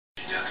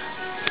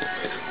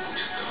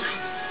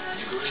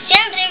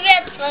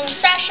вами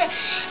Саша.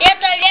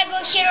 Это Lego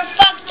Hero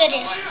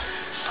Factory.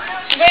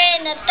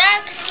 Brain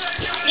Attack.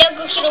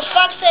 Lego Hero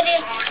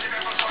Factory.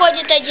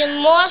 Входит один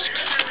мозг.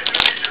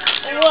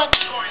 Вот.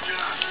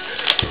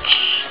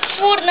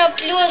 Фурна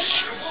плюс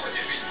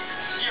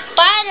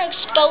Пайрокс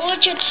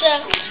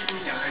получится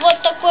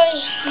вот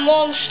такой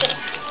монстр.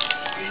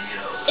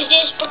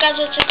 Здесь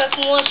показывается, как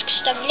мозг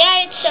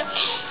вставляется.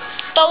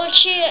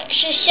 Получи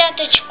 60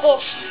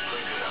 очков.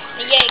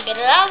 Я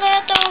играл в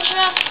это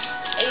уже.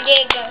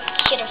 Lego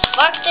Hero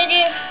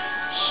Factory.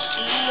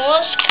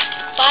 Мозг.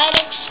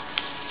 Пайрокс.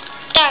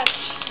 Так,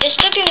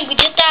 приступим к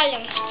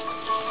деталям.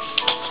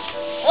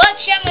 Вот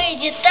все мои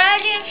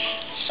детали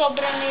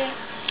собранные.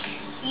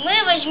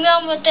 Мы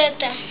возьмем вот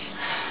это.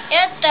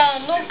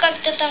 Это, ну,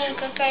 как-то там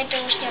какая-то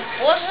уж не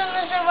поза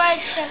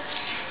называется.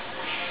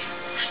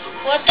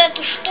 Вот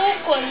эту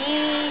штуку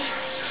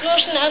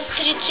нужно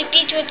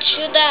прицепить вот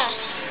сюда.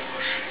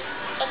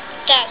 Вот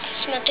так,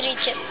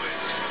 смотрите.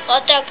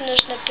 Вот так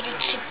нужно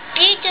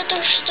прицепить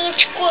эту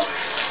штучку.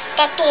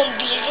 Потом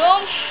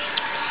берем,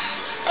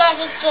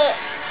 кажется,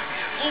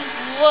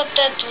 вот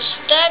эту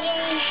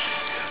ставим.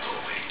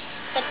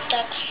 Вот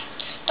так.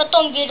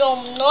 Потом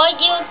берем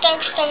ноги, вот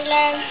так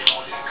вставляем.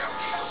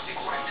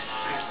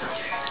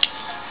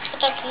 Вот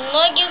так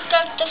ноги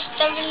как-то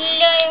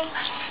вставляем.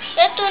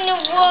 Это у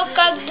него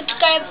как бы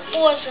такая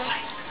поза.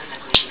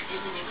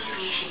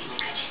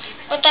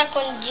 Вот так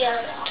он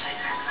делает.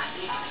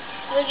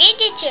 Вы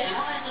видите?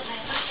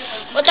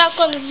 Вот так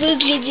он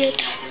выглядит.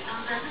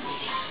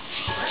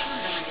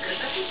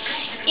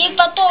 И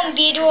потом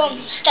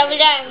берем,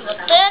 вставляем вот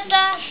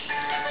это.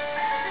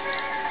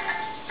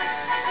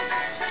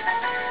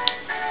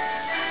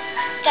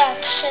 Так,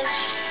 сейчас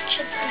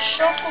что-то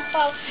мешок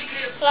упал.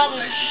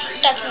 Ладно,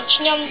 так,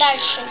 начнем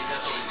дальше.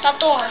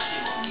 Потом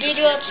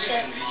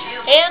берется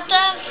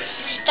это,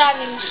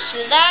 ставим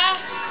сюда.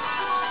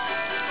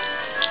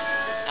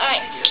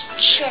 Ай,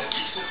 черт.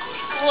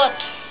 Вот,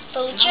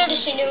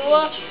 получились у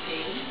него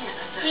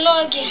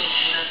ноги.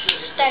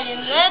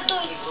 Ставим эту,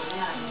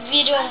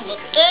 берем вот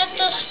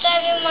это,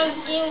 ставим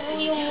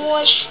огневую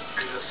мощь.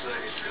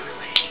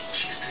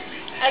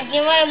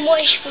 Огневая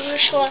мощь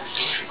вышла.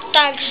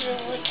 Также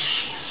вот.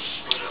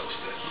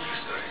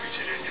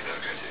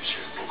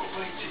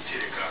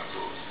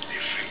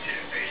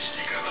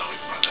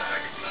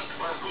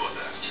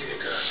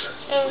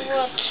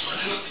 Вот.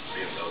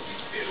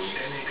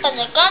 По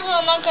заказу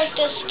она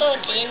как-то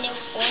стоит, я не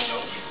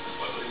помню.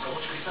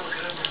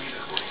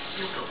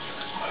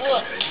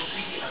 Вот.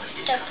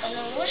 Так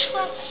она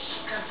вышла.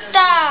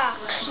 Так,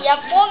 я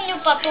помню,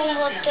 потом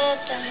вот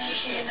это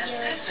нужно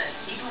делать.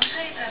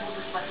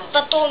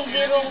 Потом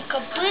берем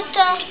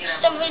копыта,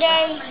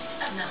 вставляем.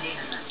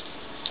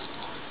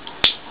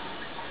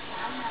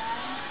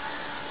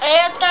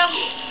 Это.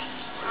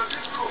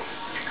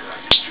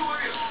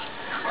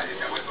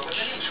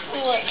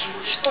 Вот,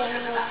 что у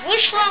него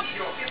вышло.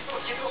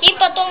 И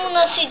потом у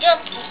нас идет,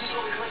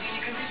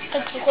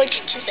 как вы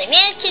хотите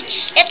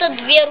заметить, это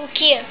две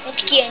руки. Вот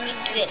такие они,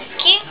 две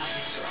руки.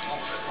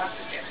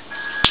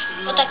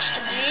 Вот так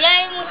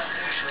вставляем их.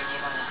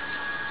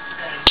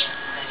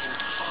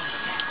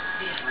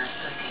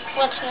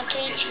 Вот,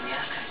 смотрите,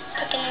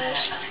 как они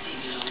вышли.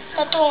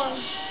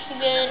 Потом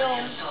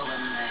берем.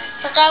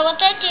 Пока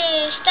вот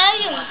эти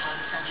ставим,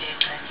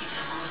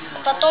 а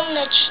потом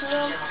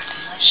начнем.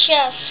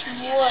 Сейчас,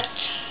 вот.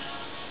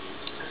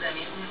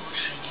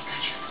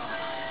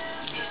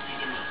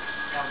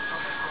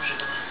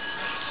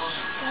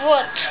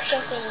 Вот,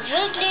 как он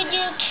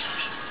выглядит.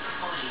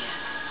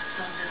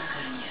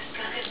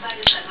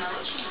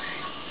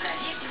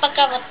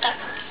 Пока вот так.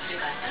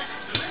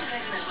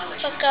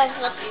 Пока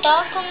вот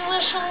так он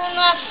вышел у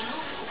нас.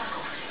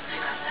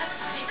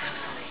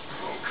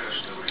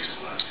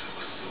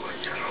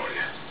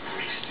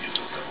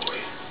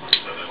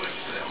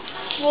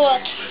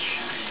 Вот.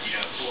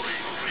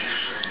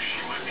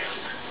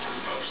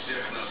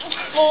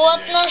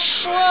 Вот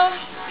нашел.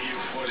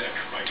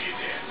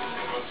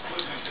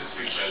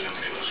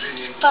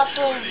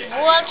 Потом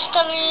вот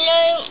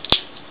вставляем.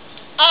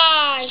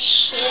 А,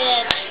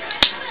 щет.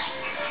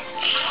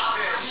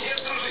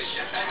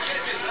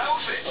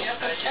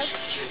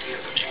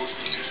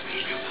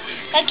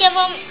 Как я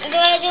вам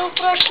говорил в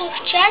прошлых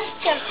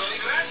частях,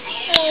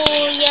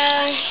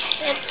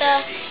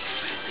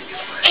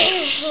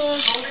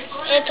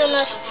 это у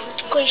нас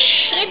такой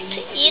щит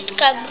и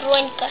такая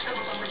бронька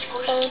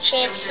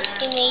получается,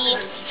 и мы их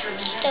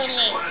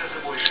вставляем.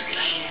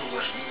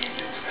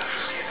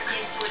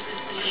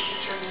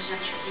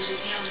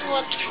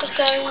 Вот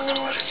какая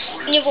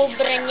у него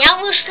броня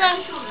вышла.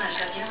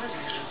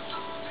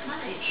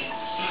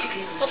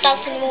 Вот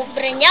так у него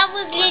броня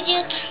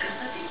выглядит.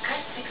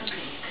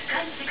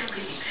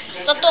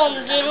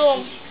 Потом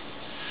берем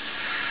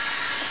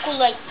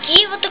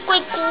кулаки, вот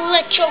такой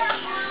кулачок.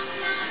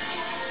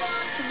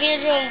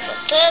 Берем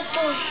вот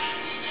эту.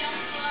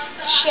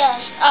 Сейчас,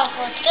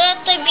 вот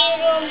это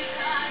берем.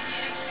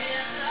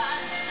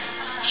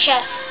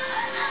 Сейчас.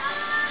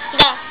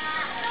 Да.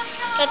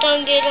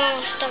 Потом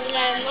берем,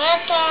 вставляем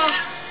это.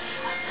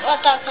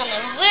 Вот так она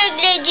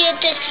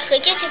выглядит. Если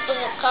хотите,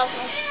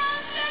 покажу.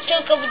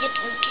 Ссылка будет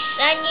в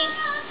описании.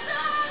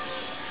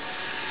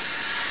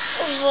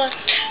 Вот.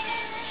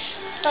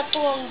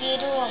 Потом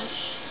берем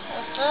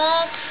вот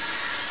так.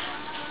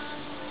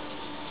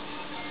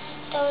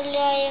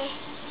 Вставляем.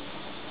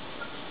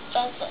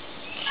 Так вот.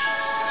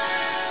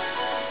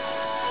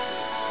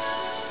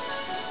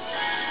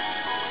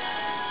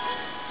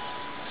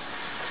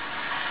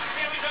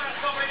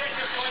 Добрый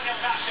вечер. Сегодня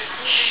в нашей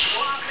студии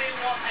главные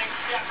модные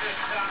эксперты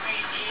страны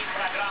и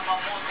программа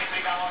 «Модный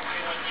приговор»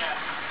 сегодня.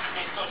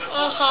 Здесь тоже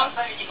Ага.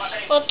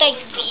 Вот так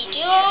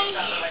берем,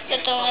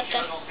 потом это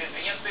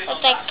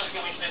вот так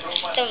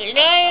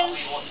вставляем.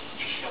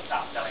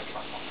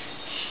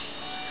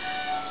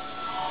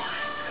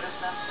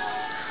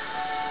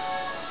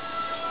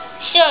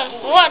 Все,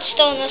 вот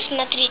что у нас,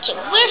 смотрите,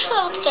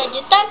 вышло, вот такая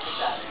деталь,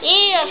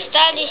 и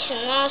остались у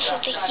нас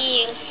вот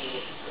такие.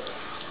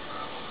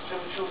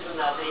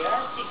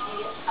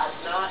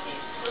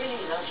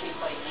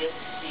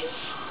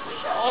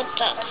 Вот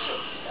так.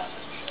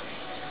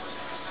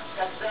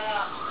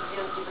 Когда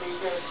студенты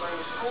приезжают в свою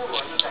школу,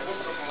 они,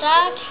 конечно,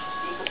 Так. и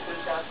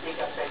консультации,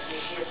 как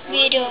такие,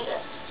 Берем.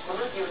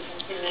 Многие очень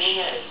сильно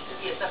меняются.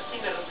 И со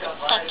всеми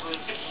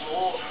разговаривают,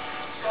 тепло,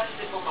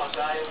 каждый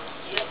помогает.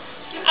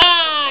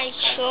 Ай,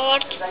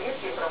 черт.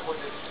 Занятия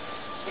проходят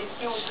с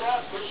 5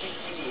 утра до 6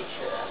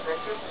 вечера.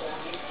 Затем у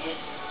них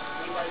есть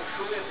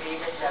небольшое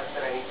время для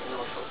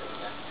оздоровительного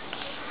шопинга.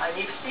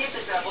 Они все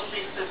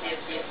безработные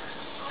студенты.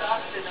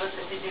 Старше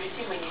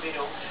 29 мы не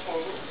берем в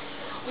школу.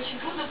 Очень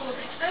трудно было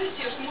представить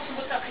себе, что можно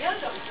вот так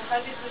рядом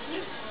находиться с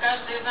ним.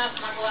 Каждая из нас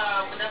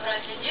могла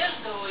подобрать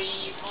одежду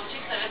и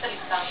получить совет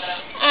Александра.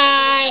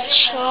 Ай,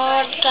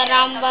 черт,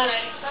 карамба.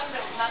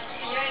 Александр нас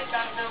сияет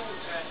каждое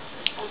утро.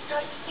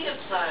 Пускай все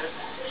знают,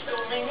 что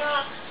у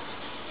меня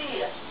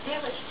все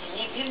девочки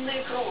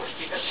невинные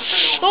крошки,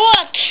 которые...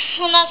 Вот,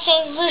 у нас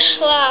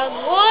вышла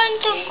огонь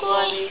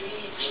такой.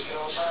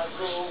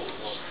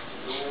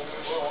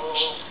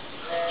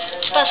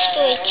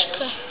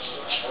 Постойте-ка.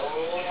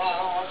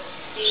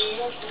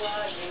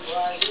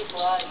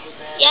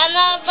 Я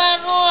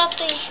наоборот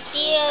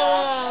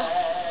сделала.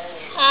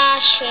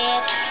 А,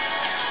 шет.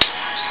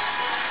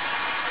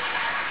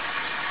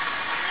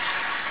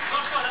 Ну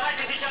что,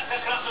 давайте сейчас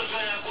как раз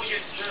уже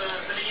будет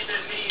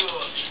знаменитое трио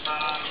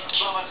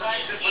Слава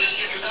Зайцев,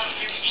 Валентин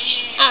Юдаркин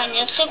и... А,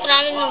 нет, все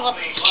правильно, вот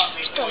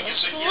что у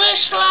нас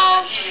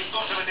вышло.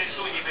 Тоже в этой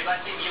студии,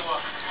 пригласим его.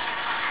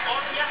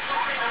 Он я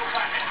своими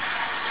руками.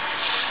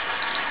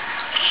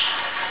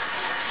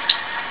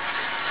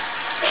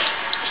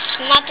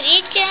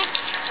 Смотрите,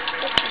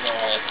 как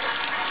делает.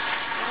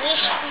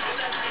 Вышло.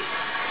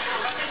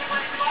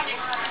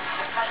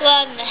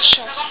 Ладно,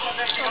 сейчас.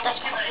 Вот так.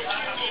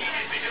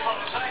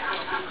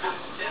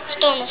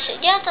 Что у нас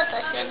идет,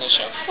 это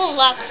следующее.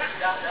 Фулак.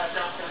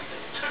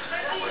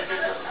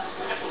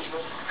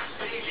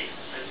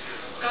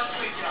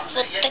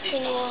 Вот так у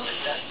него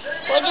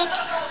ходит.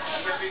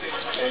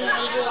 Он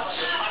берет.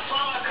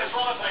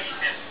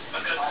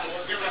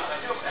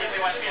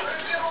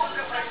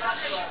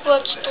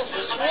 Вот что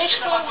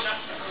вышло.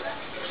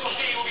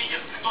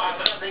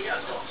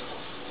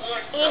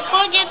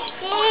 Выходит,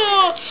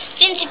 ну, в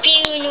принципе,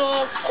 у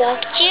него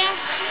когти.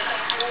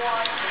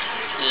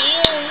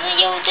 И, ну,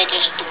 я вот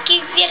эти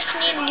штуки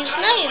верхние не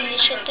знаю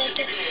насчет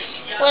этого.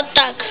 Вот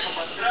так.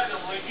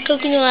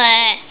 Как у него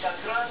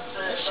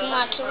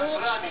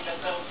рассматривают.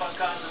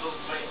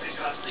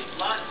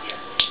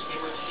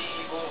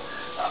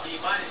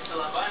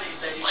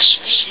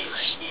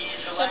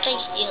 Вот так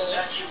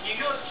сделаем.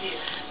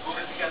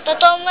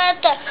 Потом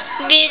это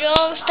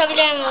берем,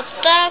 вставляем вот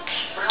так.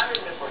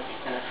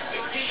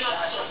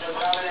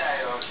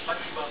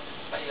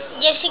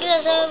 Я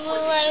всегда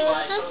забываю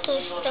вот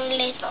это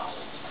вставлять.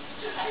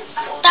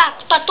 Так,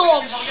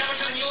 потом.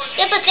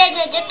 И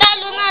последняя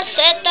деталь у нас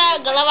это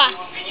голова.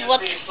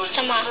 Вот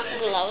сама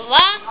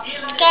голова,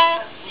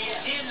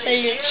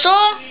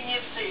 лицо,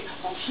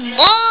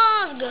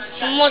 мозг.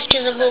 Мозг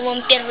я забыл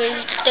вам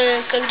первый,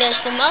 когда я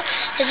снимал.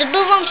 Я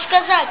забыл вам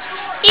сказать.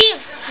 И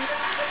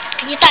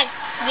не так,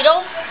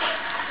 берем.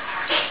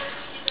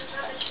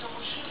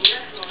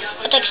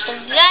 Вот так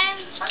вставляем.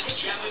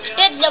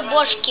 Теперь для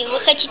бошки. Вы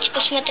хотите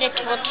посмотреть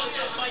вот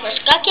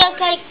башка, как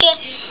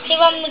я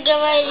вам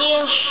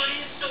говорил.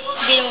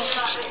 Берем,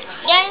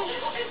 вставляем.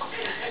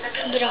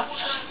 Берем,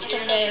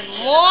 вставляем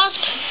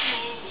мозг.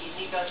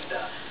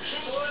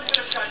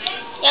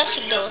 Я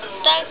всегда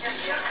вот так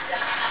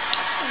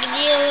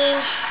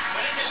делаю.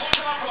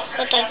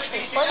 Вот так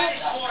выходит.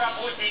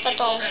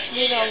 Потом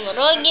берем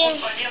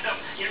роги.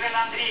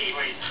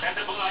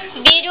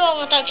 Берем,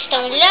 вот так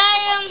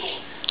вставляем.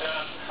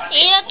 И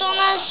это у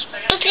нас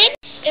последний.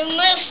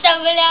 Мы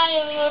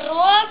вставляем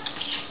рог.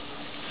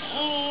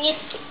 Не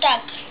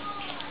так.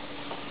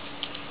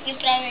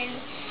 Неправильно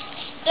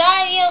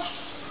ставил.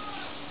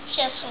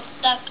 Сейчас вот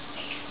так.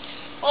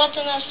 Вот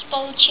у нас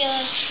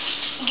получилась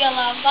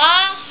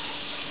голова.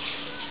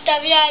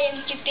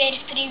 Вставляем теперь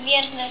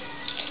примерно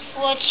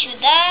вот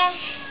сюда.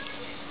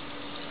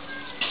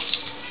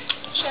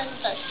 Сейчас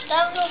так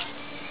ставлю.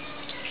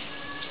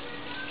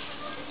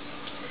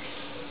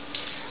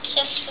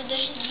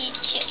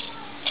 подождите.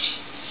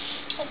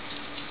 Вот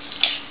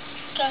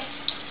как?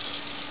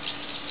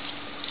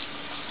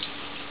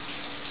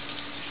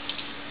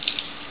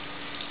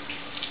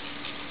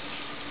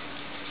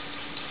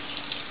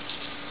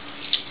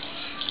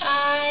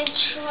 Ай,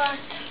 черт.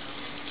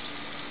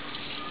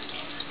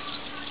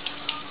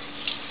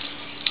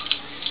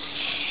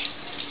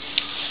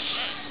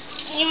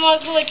 Не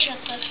могу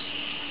что-то.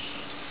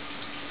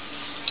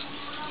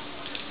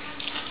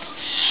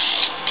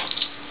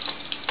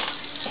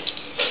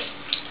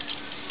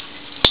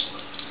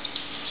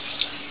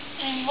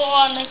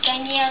 Во,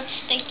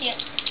 наконец-таки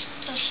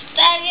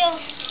поставил.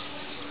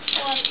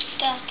 Вот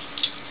так.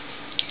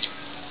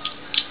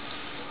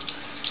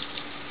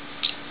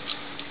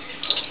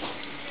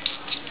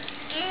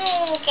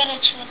 Ну,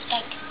 короче, вот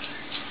так.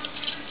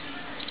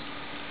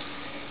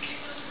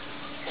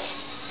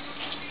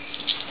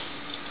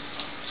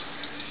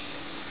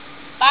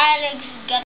 Пайрокс готов.